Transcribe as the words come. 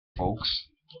folks.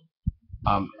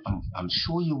 I'm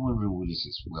sure you will release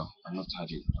as well. I'm not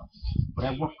touching it now, but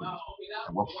I work with him.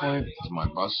 I work for him. He's my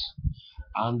boss,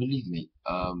 and believe me,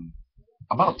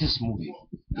 about this movie,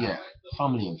 yeah,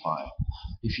 Family on Fire.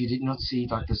 If you did not see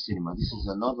it at the cinema, this is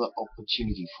another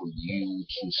opportunity for you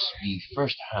to be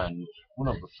firsthand one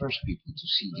of the first people to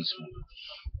see this movie.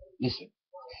 Listen,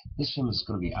 this film is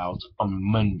going to be out on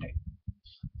Monday,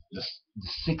 the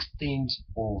 16th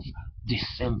of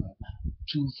December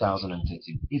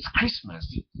 2013. It's Christmas.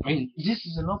 I mean, this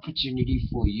is an opportunity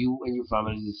for you and your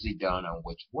family to sit down and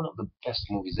watch one of the best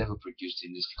movies ever produced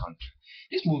in this country.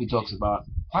 This movie talks about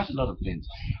quite a lot of things.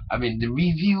 I mean, the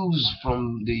reviews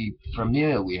from the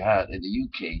premiere we had in the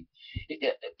UK,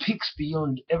 it peaks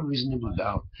beyond every reasonable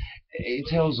doubt. It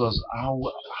tells us how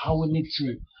we need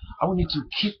to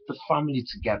keep the family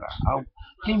together. How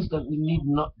things that we need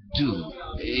not do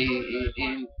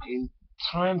in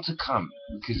time to come,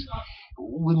 because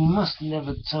we must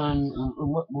never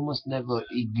we must never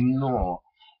ignore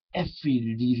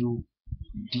every little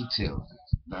detail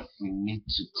that we need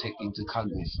to take into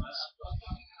cognizance.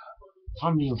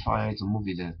 Family on Fire is a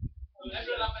movie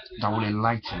that will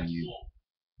enlighten you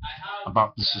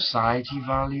about the society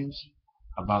values,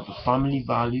 about the family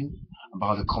value,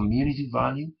 about the community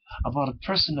value, about the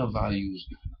personal values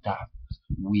that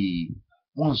we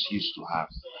once used to have.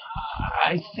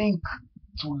 I think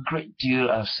to a great deal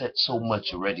I've said so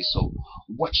much already, so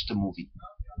watch the movie.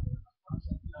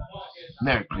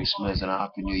 Merry Christmas and a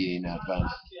Happy New Year in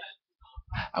advance.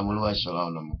 I'm Oluwa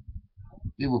Shalom.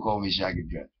 People call me Shaggy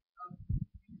Dread.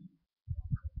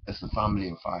 It's the Family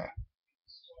on Fire.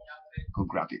 Go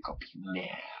grab your copy now.